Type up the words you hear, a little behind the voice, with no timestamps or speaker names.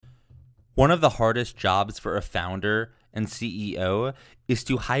One of the hardest jobs for a founder and CEO is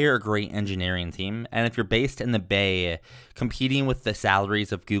to hire a great engineering team. And if you're based in the Bay, competing with the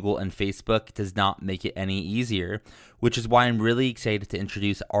salaries of Google and Facebook does not make it any easier, which is why I'm really excited to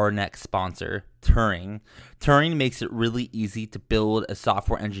introduce our next sponsor, Turing. Turing makes it really easy to build a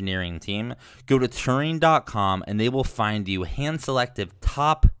software engineering team. Go to Turing.com and they will find you hand-selected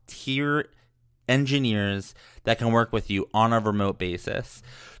top-tier engineers that can work with you on a remote basis.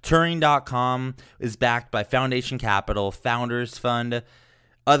 Turing.com is backed by Foundation Capital, Founders Fund,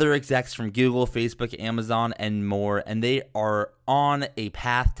 other execs from Google, Facebook, Amazon, and more, and they are on a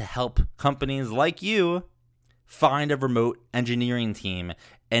path to help companies like you find a remote engineering team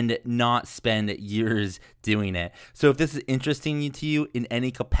and not spend years doing it. So if this is interesting to you in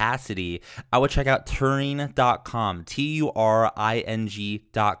any capacity, I would check out Turing.com, Turing.com.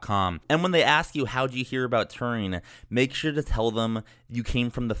 And when they ask you, how'd you hear about Turing, make sure to tell them you came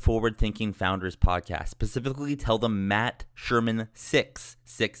from the Forward Thinking Founders podcast. Specifically, tell them Matt Sherman 6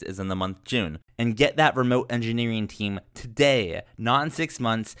 is in the month June. And get that remote engineering team today, not in 6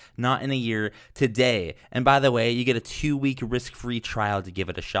 months, not in a year, today. And by the way, you get a 2-week risk-free trial to give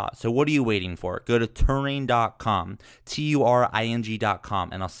it a shot. So what are you waiting for? Go to Turing.com, Turing.com,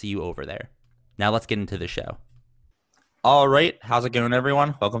 and I'll see you over there. Now let's get into the show. All right, how's it going,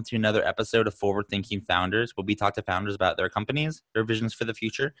 everyone? Welcome to another episode of Forward Thinking Founders, where we talk to founders about their companies, their visions for the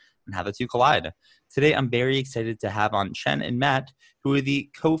future, and how the two collide. Today, I'm very excited to have on Chen and Matt, who are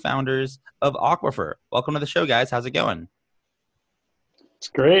the co-founders of Aquifer. Welcome to the show, guys. How's it going? It's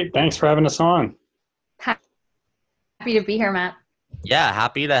great. Thanks for having us on. Happy to be here, Matt. Yeah,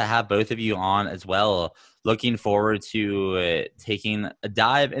 happy to have both of you on as well. Looking forward to taking a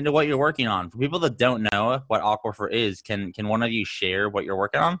dive into what you're working on. For people that don't know what Aquifer is, can one of you share what you're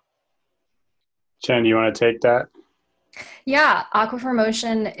working on? Chen, you want to take that? Yeah, Aquifer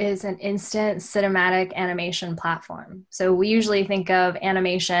Motion is an instant cinematic animation platform. So we usually think of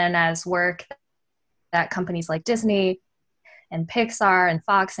animation as work that companies like Disney and Pixar and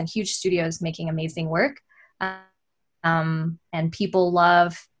Fox and huge studios making amazing work. And people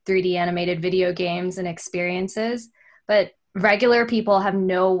love 3D animated video games and experiences, but regular people have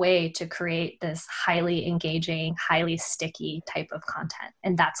no way to create this highly engaging, highly sticky type of content.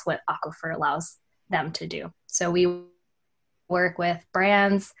 And that's what Aquifer allows them to do. So we work with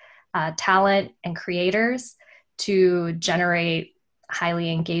brands, talent, and creators to generate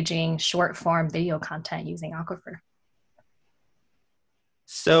highly engaging short form video content using Aquifer.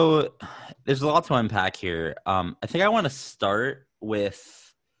 So there's a lot to unpack here. I think I want to start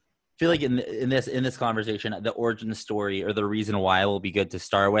with, I feel like in this conversation, the origin story or the reason why will be good to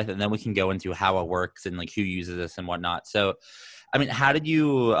start with, and then we can go into how it works and like who uses this and whatnot. So, I mean, how did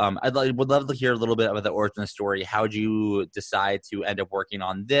you? Would love to hear a little bit about the origin story. How did you decide to end up working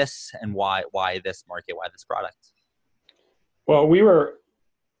on this, and why this market, why this product? Well,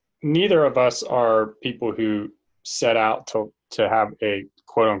 neither of us are people who set out to have a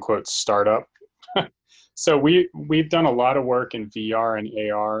quote unquote startup. So we've done a lot of work in VR and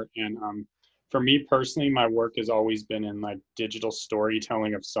AR, and for me personally, my work has always been in like digital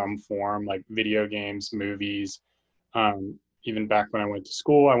storytelling of some form, like video games, movies. Even back when I went to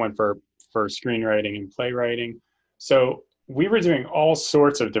school, I went for screenwriting and playwriting. So we were doing all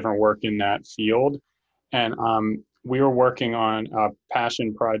sorts of different work in that field, and we were working on a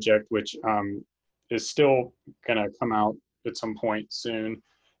passion project, which is still going to come out at some point soon.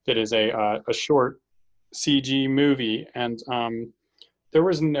 That is a short CG movie, and there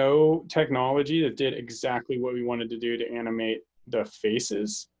was no technology that did exactly what we wanted to do to animate the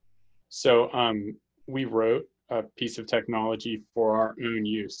faces. So we wrote a piece of technology for our own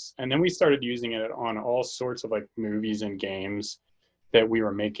use, and then we started using it on all sorts of like movies and games that we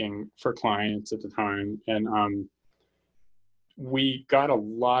were making for clients at the time. And we got a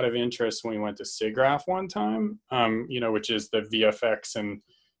lot of interest when we went to SIGGRAPH one time, which is the VFX and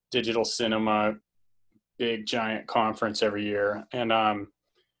digital cinema big giant conference every year. And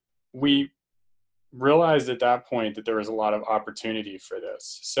we realized at that point that there was a lot of opportunity for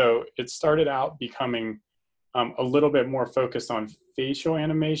this. So it started out becoming a little bit more focused on facial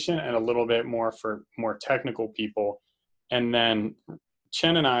animation and a little bit more for more technical people. And then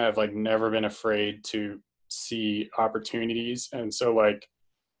Chen and I have like never been afraid to see opportunities. And so like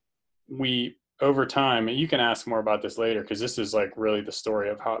we, over time, and you can ask more about this later, because this is like really the story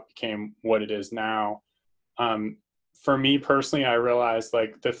of how it became what it is now. For me personally, I realized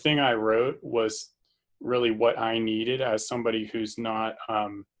like the thing I wrote was really what I needed as somebody who's not,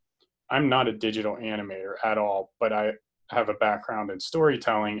 I'm not a digital animator at all, but I have a background in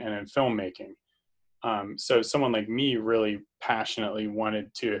storytelling and in filmmaking. So someone like me really passionately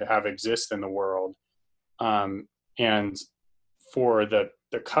wanted to have exist in the world. And for the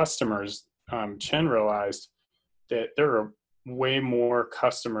customers, Chen realized that there are way more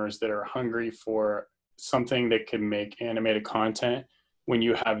customers that are hungry for something that can make animated content when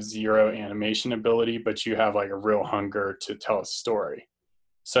you have zero animation ability, but you have like a real hunger to tell a story.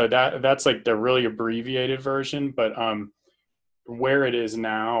 So that's like the really abbreviated version, but where it is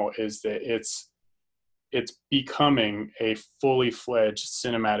now is that it's becoming a fully fledged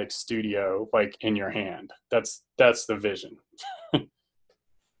cinematic studio, like in your hand. That's the vision.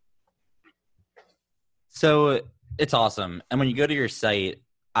 So it's awesome. And when you go to your site,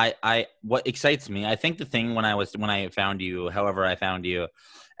 I what excites me, I think the thing when I found you, however I found you,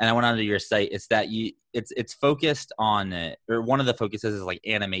 and I went onto your site, is that it's focused on, or one of the focuses is like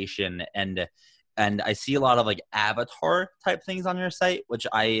animation, and I see a lot of like avatar type things on your site, which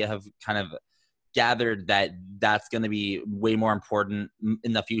I have kind of gathered that that's going to be way more important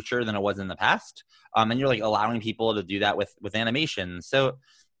in the future than it was in the past. And you're like allowing people to do that with animation. So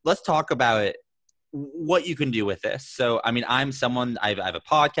let's talk about what you can do with this. So, I mean, I'm someone, I have a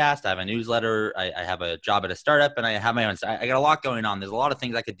podcast, I have a newsletter, I have a job at a startup, and I have my own, I got a lot going on. There's a lot of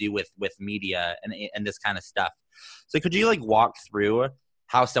things I could do with media and this kind of stuff. So could you like walk through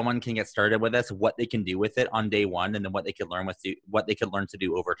how someone can get started with this, what they can do with it on day one, and then what they could learn to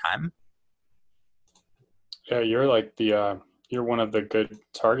do over time? Yeah, you're like you're one of the good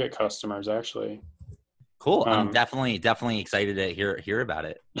target customers, actually. Cool. I'm definitely excited to hear about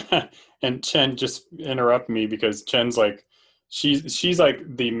it. And Chen just interrupt me because Chen's like, she's like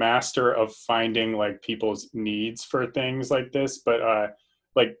the master of finding like people's needs for things like this. But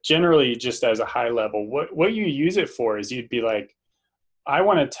like generally, just as a high level, what you use it for is you'd be like, I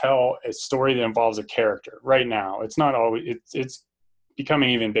want to tell a story that involves a character. Right now, it's not always, it's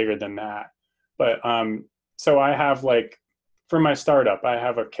becoming even bigger than that. But so I have like, for my startup, I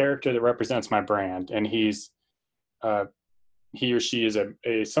have a character that represents my brand, and he or she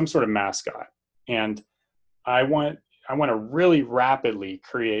is some sort of mascot. And I want to really rapidly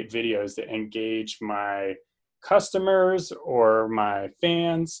create videos that engage my customers or my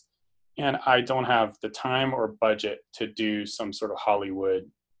fans, and I don't have the time or budget to do some sort of Hollywood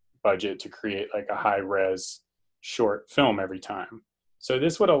budget to create like a high res short film every time. So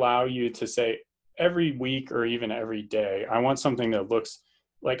this would allow you to say, every week or even every day, I want something that looks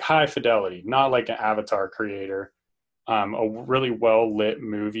like high fidelity, not like an Avatar creator, a really well lit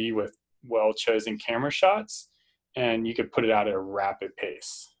movie with well chosen camera shots, and you could put it out at a rapid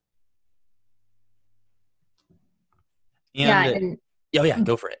pace. And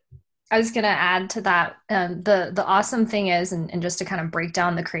go for it. I was going to add to that. The awesome thing is, and just to kind of break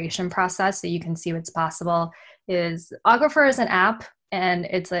down the creation process so you can see what's possible, is Augrifer is an app, and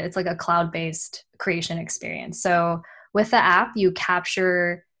it's like a cloud-based creation experience. So with the app, you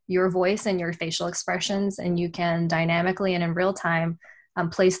capture your voice and your facial expressions, and you can dynamically and in real time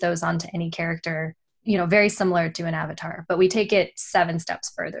place those onto any character, very similar to an avatar. But we take it 7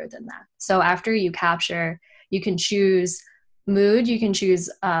 steps further than that. So after you capture, you can choose mood, you can choose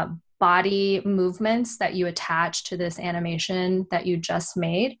body movements that you attach to this animation that you just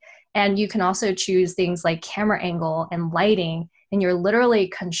made. And you can also choose things like camera angle and lighting, and you're literally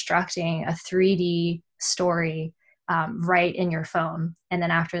constructing a 3D story right in your phone. And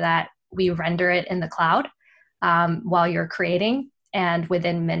then after that, we render it in the cloud while you're creating. And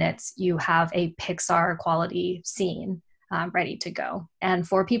within minutes, you have a Pixar quality scene ready to go. And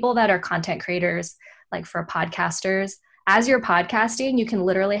for people that are content creators, like for podcasters, as you're podcasting, you can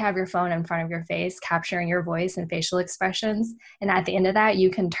literally have your phone in front of your face, capturing your voice and facial expressions. And at the end of that, you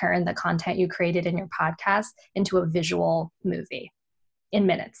can turn the content you created in your podcast into a visual movie in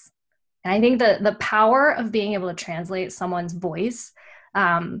minutes. And I think the power of being able to translate someone's voice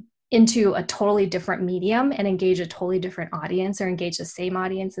into a totally different medium and engage a totally different audience, or engage the same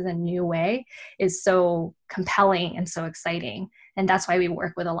audience in a new way, is so compelling and so exciting. And that's why we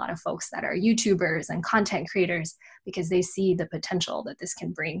work with a lot of folks that are YouTubers and content creators, because they see the potential that this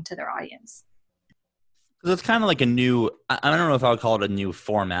can bring to their audience. Because it's kind of like a new, I don't know if I would call it a new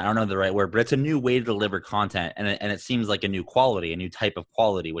format. I don't know the right word, but it's a new way to deliver content. And it seems like a new quality, a new type of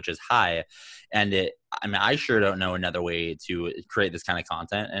quality, which is high. And I sure don't know another way to create this kind of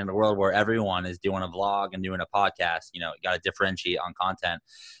content. And in a world where everyone is doing a vlog and doing a podcast, you got to differentiate on content.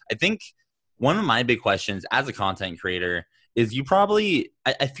 I think one of my big questions as a content creator is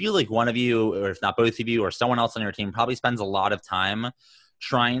I feel like one of you, or if not both of you, or someone else on your team probably spends a lot of time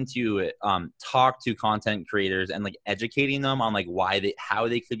trying to talk to content creators and like educating them on like how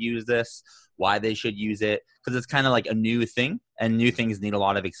they could use this, why they should use it, because it's kind of like a new thing, and new things need a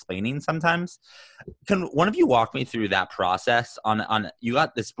lot of explaining sometimes. Can one of you walk me through that process on you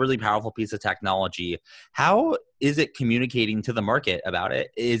got this really powerful piece of technology. How is it communicating to the market about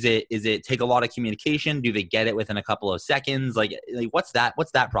it? Is it take a lot of communication? Do they get it within a couple of seconds? Like what's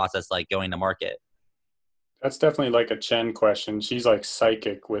that process like going to market? That's definitely like a Chen question. She's like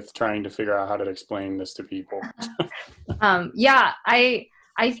psychic with trying to figure out how to explain this to people. Yeah,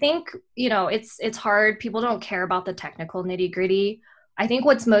 I think, it's hard. People don't care about the technical nitty gritty. I think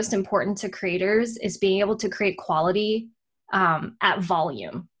what's most important to creators is being able to create quality at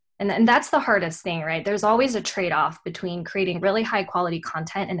volume. And that's the hardest thing, right? There's always a trade-off between creating really high quality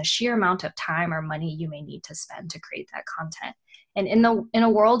content and the sheer amount of time or money you may need to spend to create that content. And in a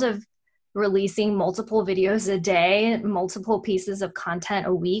world of releasing multiple videos a day, multiple pieces of content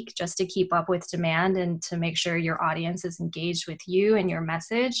a week just to keep up with demand and to make sure your audience is engaged with you and your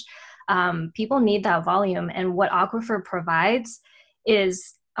message, people need that volume. And what Aquifer provides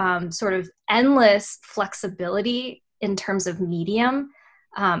is sort of endless flexibility in terms of medium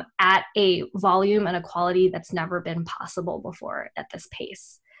at a volume and a quality that's never been possible before at this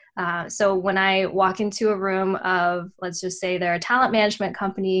pace. So when I walk into a room of, let's just say they're a talent management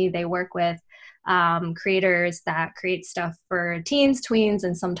company, they work with creators that create stuff for teens, tweens,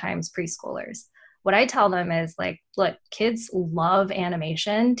 and sometimes preschoolers. What I tell them is like, look, kids love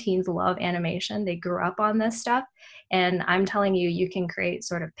animation, teens love animation. They grew up on this stuff. And I'm telling you, you can create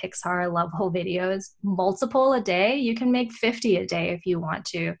sort of Pixar level videos, multiple a day. You can make 50 a day if you want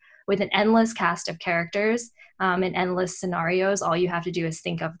to, with an endless cast of characters. And endless scenarios. All you have to do is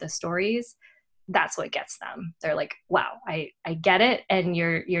think of the stories. That's what gets them. They're like, wow, I get it. And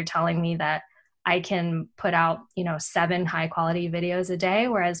you're telling me that I can put out, 7 high quality videos a day,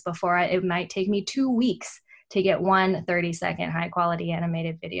 whereas before it might take me 2 weeks to get one 30-second high quality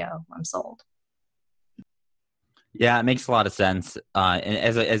animated video. I'm sold. Yeah, it makes a lot of sense. And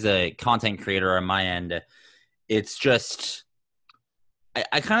as a content creator on my end, it's just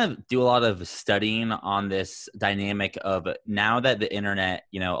I kind of do a lot of studying on this dynamic of now that the internet,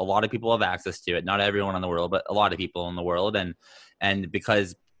 a lot of people have access to it. Not everyone in the world, but a lot of people in the world. And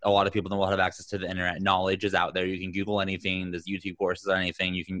because a lot of people in the world have access to the internet, knowledge is out there. You can Google anything. There's YouTube courses on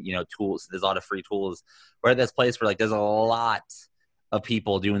anything. You can, tools. There's a lot of free tools. We're at this place where there's a lot of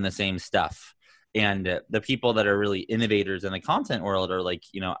people doing the same stuff. And the people that are really innovators in the content world are like,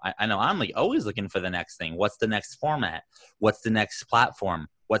 I know I'm like always looking for the next thing. What's the next format? What's the next platform?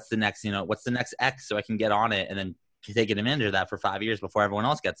 What's the next, what's the next X so I can get on it and then take advantage of that for 5 years before everyone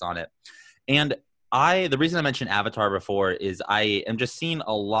else gets on it. And the reason I mentioned Avatar before is I am just seeing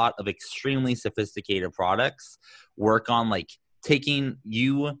a lot of extremely sophisticated products work on like taking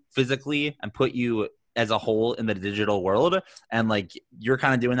you physically and put you as a whole in the digital world. And like, you're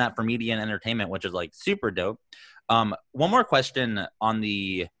kind of doing that for media and entertainment, which is like super dope. One more question on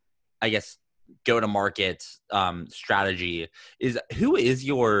the, I guess, go to market strategy is who is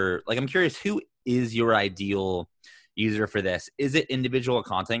your, like, I'm curious, who is your ideal user for this? Is it individual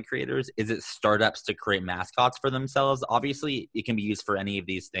content creators? Is it startups to create mascots for themselves? Obviously it can be used for any of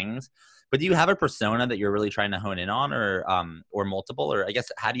these things, but do you have a persona that you're really trying to hone in on, or multiple, or I guess,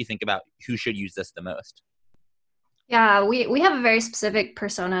 how do you think about who should use this the most? Yeah, we have a very specific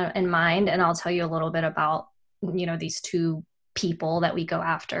persona in mind, and I'll tell you a little bit about, these two people that we go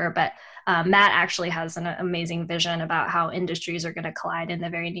after. But Matt actually has an amazing vision about how industries are going to collide in the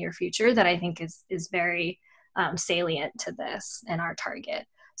very near future that I think is very salient to this and our target.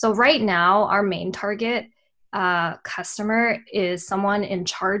 So right now, our main target customer is someone in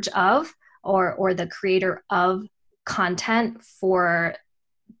charge of or the creator of content for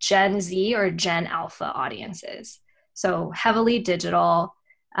Gen Z or Gen Alpha audiences. So heavily digital,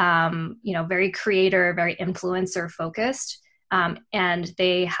 very creator, very influencer focused. And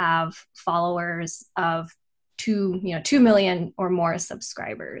they have followers of 2 million or more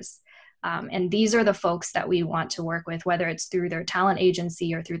subscribers. And these are the folks that we want to work with, whether it's through their talent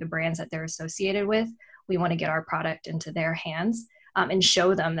agency or through the brands that they're associated with. We want to get our product into their hands and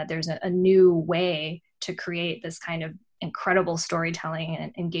show them that there's a new way to create this kind of incredible storytelling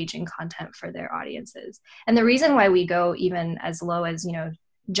and engaging content for their audiences. And the reason why we go even as low as,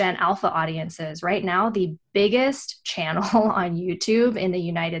 Gen Alpha audiences, right now, the biggest channel on YouTube in the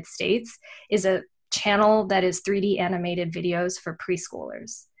United States is a channel that is 3D animated videos for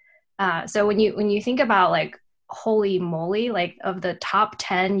preschoolers. So when you think about like, holy moly, like of the top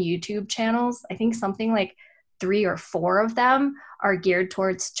 10 YouTube channels, I think something like 3 or 4 of them are geared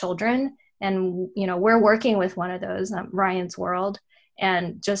towards children. And, we're working with one of those, Ryan's World,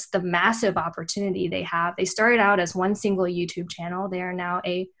 and just the massive opportunity they have. They started out as one single YouTube channel. They are now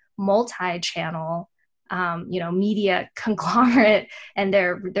a multi-channel media conglomerate, and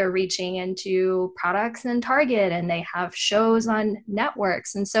they're reaching into products and Target, and they have shows on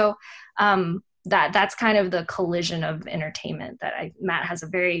networks. And so that's kind of the collision of entertainment that Matt has a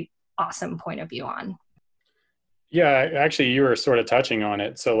very awesome point of view on. Yeah, actually, you were sort of touching on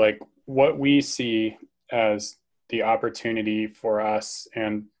it. So like what we see as the opportunity for us,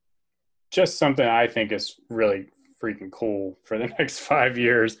 and just something I think is really freaking cool for the next 5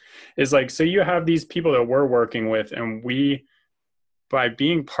 years, is like, so you have these people that we're working with, and we, by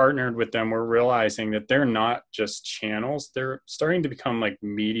being partnered with them, we're realizing that they're not just channels. They're starting to become like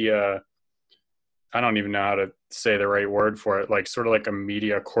media. I don't even know how to say the right word for it, like sort of like a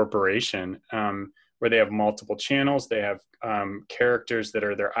media corporation, where they have multiple channels. They have characters that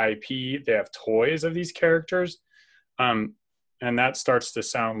are their IP. They have toys of these characters. And that starts to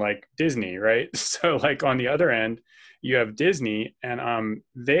sound like Disney, right? So like on the other end, you have Disney, and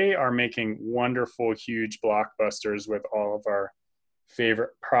they are making wonderful, huge blockbusters with all of our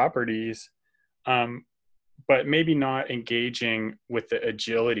favorite properties, but maybe not engaging with the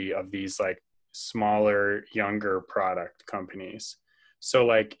agility of these like smaller, younger product companies. So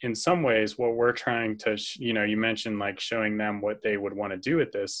like in some ways, what we're trying to, you mentioned like showing them what they would want to do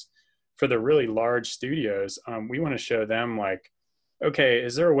with this. For the really large studios, we want to show them like, okay,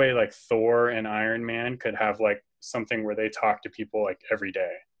 is there a way like Thor and Iron Man could have like something where they talk to people like every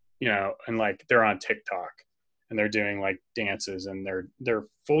day, and like they're on TikTok and they're doing like dances, and they're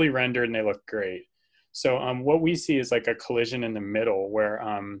fully rendered and they look great. So what we see is like a collision in the middle where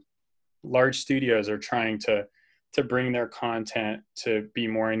large studios are trying to bring their content to be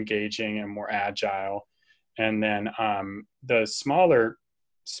more engaging and more agile. And then the smaller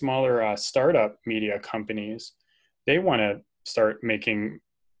startup media companies, they want to start making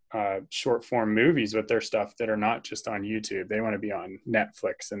short form movies with their stuff that are not just on YouTube. They want to be on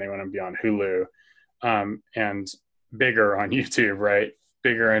Netflix, and they want to be on Hulu, and bigger on YouTube, right?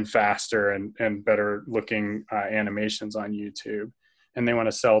 Bigger and faster and better looking animations on YouTube. And they want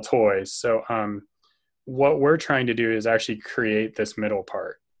to sell toys. So what we're trying to do is actually create this middle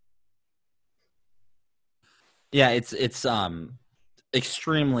part. Yeah, it's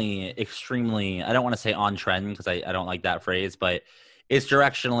extremely, I don't want to say on trend, because I don't like that phrase, but it's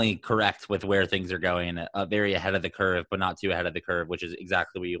directionally correct with where things are going, very ahead of the curve, but not too ahead of the curve, which is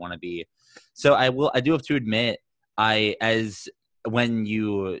exactly where you want to be. So I do have to admit, when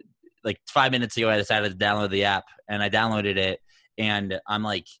you, like 5 minutes ago, I decided to download the app, and I downloaded it, and I'm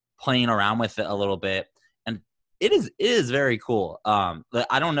like playing around with it a little bit, and it is very cool.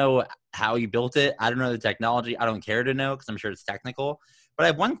 I don't know how you built it. I don't know the technology. I don't care to know, because I'm sure it's technical. But I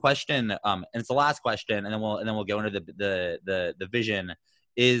have one question, and it's the last question, and then we'll go into the vision.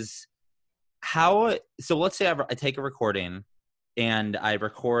 Is how, so let's say I take a recording, and I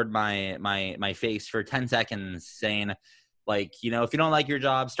record my face for 10 seconds saying, like, if you don't like your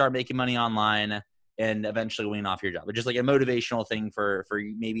job, start making money online and eventually wean off your job. It's just like a motivational thing for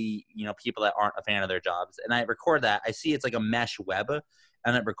maybe, people that aren't a fan of their jobs. And I record that. I see it's like a mesh web,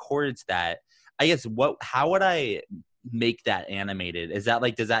 and it records that. I guess how would I make that animated? Is that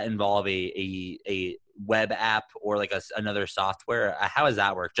like, does that involve a web app or like another software? How does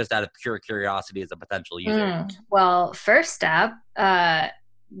that work? Just out of pure curiosity as a potential user. Well, first step,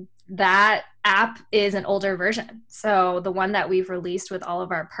 that app is an older version. So the one that we've released with all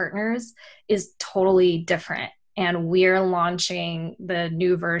of our partners is totally different. And we're launching the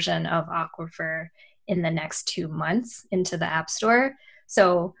new version of Aquifer in the next 2 months into the App Store.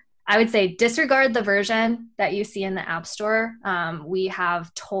 So I would say disregard the version that you see in the App Store. We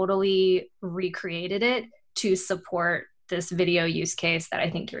have totally recreated it to support this video use case that I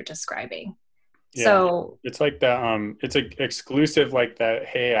think you're describing. Yeah, so it's like the it's an exclusive like that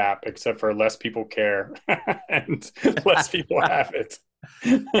Hey app, except for less people care and less people have it.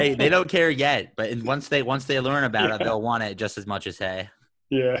 Hey, they don't care yet, but once they learn about it, they'll want it just as much as Hey.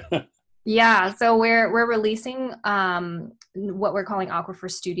 Yeah. So we're releasing what we're calling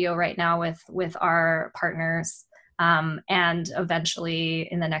Aquifer Studio right now with our partners. And eventually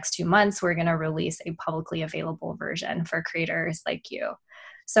in the next 2 months, we're going to release a publicly available version for creators like you.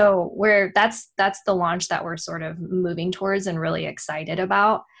 So that's the launch that we're sort of moving towards and really excited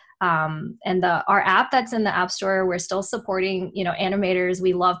about. And our app that's in the App Store, we're still supporting, animators.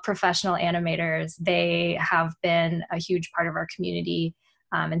 We love professional animators. They have been a huge part of our community.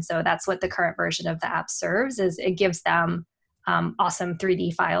 And so that's what the current version of the app serves, is it gives them awesome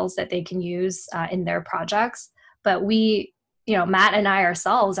 3D files that they can use in their projects. But Matt and I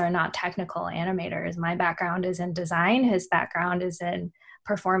ourselves are not technical animators. My background is in design. His background is in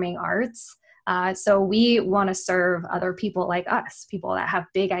performing arts. So we want to serve other people like us, people that have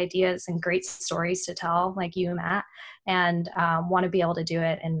big ideas and great stories to tell, like you, Matt, and want to be able to do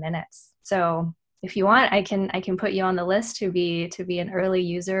it in minutes. So if you want, I can put you on the list to be an early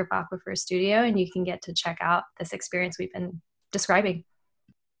user of Aquifer Studio, and you can get to check out this experience we've been describing.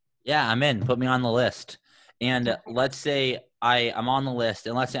 Yeah, I'm in. Put me on the list. And let's say I'm on the list,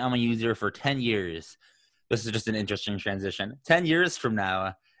 and let's say I'm a user for 10 years. This is just an interesting transition. 10 years from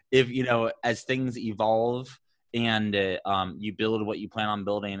now, if, as things evolve and you build what you plan on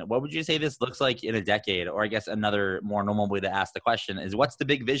building, what would you say this looks like in a decade? Or I guess another more normal way to ask the question is, what's the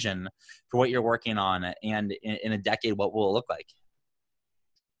big vision for what you're working on? And in a decade, what will it look like?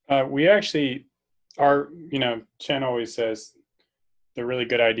 We actually, Chen always says, the really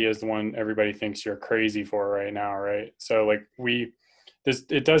good idea is the one everybody thinks you're crazy for right now, right? So like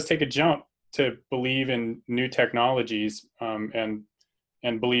it does take a jump to believe in new technologies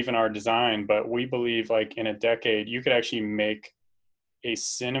and believe in our design, but we believe like in a decade you could actually make a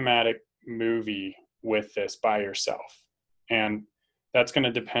cinematic movie with this by yourself, and that's going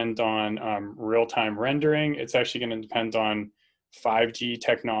to depend on real-time rendering. It's actually going to depend on 5G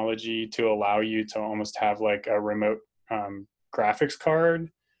technology to allow you to almost have like a remote graphics card.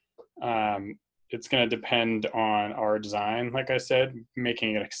 It's going to depend on our design, like I said,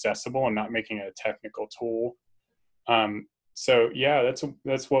 making it accessible and not making it a technical tool. So yeah,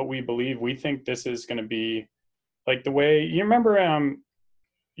 that's what we believe. We think this is going to be like the way you remember,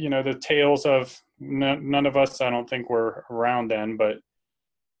 the tales of none of us, I don't think were around then, but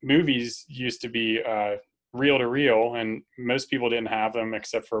movies used to be reel to reel, and most people didn't have them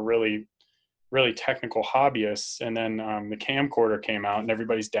except for really technical hobbyists. And then the camcorder came out, and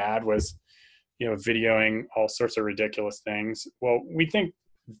everybody's dad was, videoing all sorts of ridiculous things. Well, we think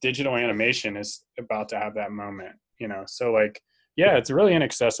digital animation is about to have that moment, so like, yeah, it's really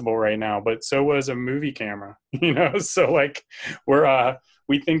inaccessible right now, but so was a movie camera, so like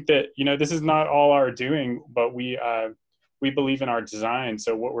we think that, this is not all our doing, but we believe in our design.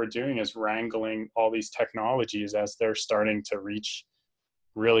 So what we're doing is wrangling all these technologies as they're starting to reach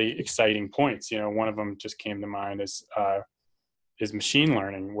really exciting points. One of them just came to mind is machine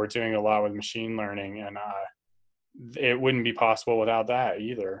learning. We're doing a lot with machine learning, and it wouldn't be possible without that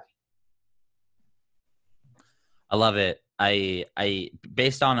either. I love it. I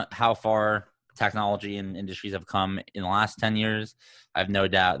based on how far technology and industries have come in the last 10 years, I have no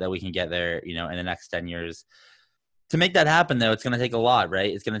doubt that we can get there, in the next 10 years. To make that happen, though, it's going to take a lot,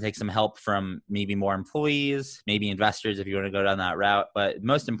 right? It's going to take some help from maybe more employees, maybe investors if you want to go down that route. But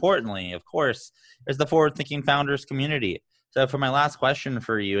most importantly, of course, there's the forward-thinking founders community. So for my last question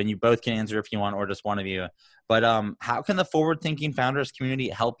for you, and you both can answer if you want or just one of you, but how can the forward-thinking founders community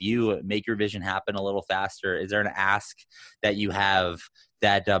help you make your vision happen a little faster? Is there an ask that you have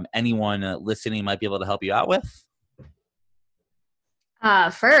that anyone listening might be able to help you out with?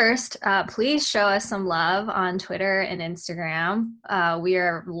 First, please show us some love on Twitter and Instagram. We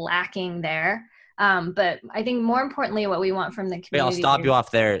are lacking there. But I think more importantly, what we want from the community. Wait, I'll stop you off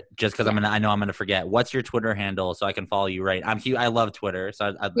there just because I know I'm gonna forget. What's your Twitter handle so I can follow you? Right, I love Twitter,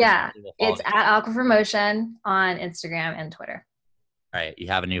 so it's at Aquifer Motion on Instagram and Twitter. All right, you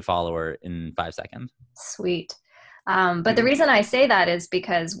have a new follower in 5 seconds. Sweet. But the reason I say that is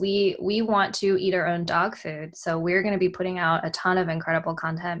because we want to eat our own dog food. So we're going to be putting out a ton of incredible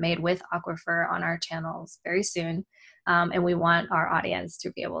content made with Aquifer on our channels very soon. And we want our audience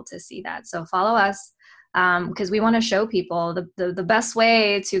to be able to see that. So follow us because we want to show people the best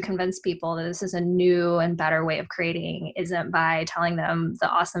way to convince people that this is a new and better way of creating isn't by telling them the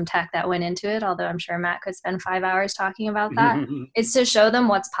awesome tech that went into it, although I'm sure Matt could spend 5 hours talking about that. It's to show them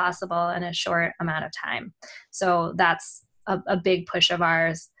what's possible in a short amount of time. So that's a big push of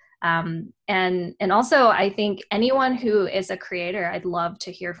ours. And also, I think anyone who is a creator, I'd love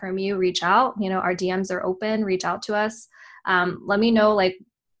to hear from you. Reach out. Our DMs are open. Reach out to us. Let me know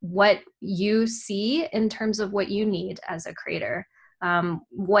what you see in terms of what you need as a creator.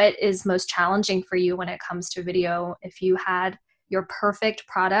 What is most challenging for you when it comes to video? If you had your perfect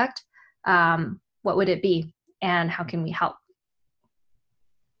product, what would it be? And how can we help?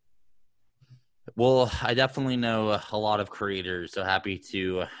 Well, I definitely know a lot of creators, so happy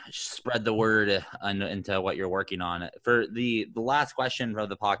to spread the word into what you're working on. For the last question for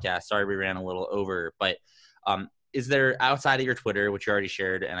the podcast, sorry we ran a little over, but is there, outside of your Twitter, which you already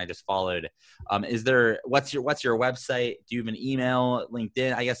shared and I just followed, what's your website? Do you have an email,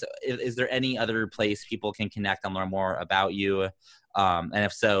 LinkedIn? I guess, is there any other place people can connect and learn more about you? And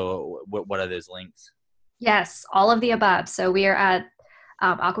if so, what are those links? Yes, all of the above. So we are at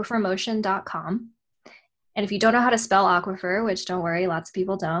aquifermotion.com. And if you don't know how to spell Aquifer, which don't worry, lots of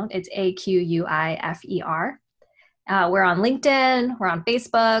people don't, it's Aquifer. We're on LinkedIn, we're on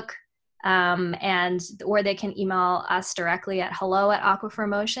Facebook, or they can email us directly at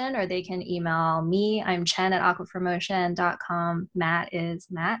hello@aquifermotion, or they can email me. I'm Chen at aquifermotion.com. Matt is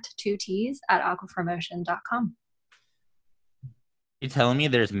Matt, 2 T's, at aquifermotion.com. You telling me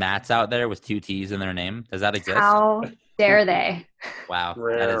there's Matts out there with 2 T's in their name? Does that exist? How dare they? Wow,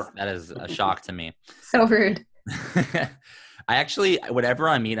 that is a shock to me. So rude. I actually, whenever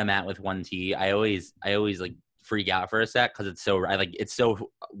I meet a Matt with 1 T, I always like freak out for a sec because it's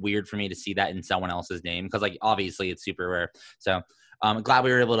so weird for me to see that in someone else's name, because like obviously it's super rare. So I'm glad we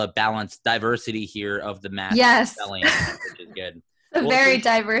were able to balance diversity here of the Matt spelling, which is good. A very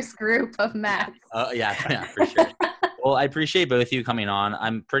diverse group of Matts. Yeah, for sure. Well, I appreciate both of you coming on.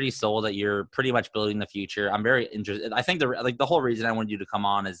 I'm pretty sold that you're pretty much building the future. I'm very interested. I think the whole reason I wanted you to come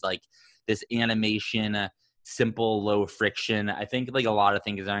on is like this animation, simple, low friction. I think like a lot of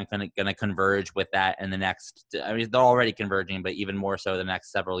things aren't going to converge with that in the next. I mean, they're already converging, but even more so the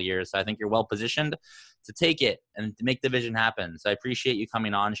next several years. So I think you're well positioned to take it and to make the vision happen. So I appreciate you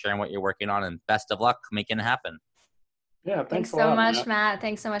coming on, sharing what you're working on, and best of luck making it happen. Yeah, thanks so much, Matt.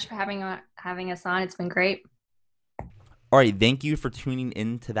 Thanks so much for having us on. It's been great. All right, thank you for tuning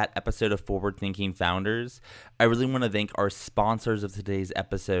in to that episode of Forward Thinking Founders. I really want to thank our sponsors of today's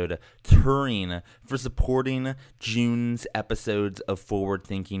episode, Turing, for supporting June's episodes of Forward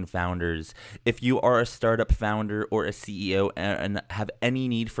Thinking Founders. If you are a startup founder or a CEO and have any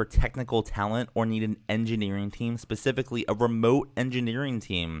need for technical talent or need an engineering team, specifically a remote engineering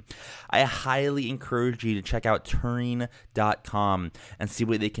team, I highly encourage you to check out Turing.com and see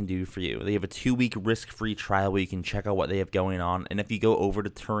what they can do for you. They have a 2-week risk-free trial where you can check out what they have going on. And if you go over to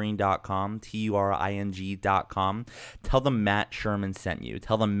Turing.com, Turing.com, tell them Matt Sherman sent you.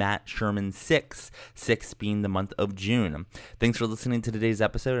 Tell them Matt Sherman 6 being the month of June. Thanks for listening to today's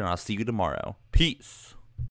episode, and I'll see you tomorrow. Peace.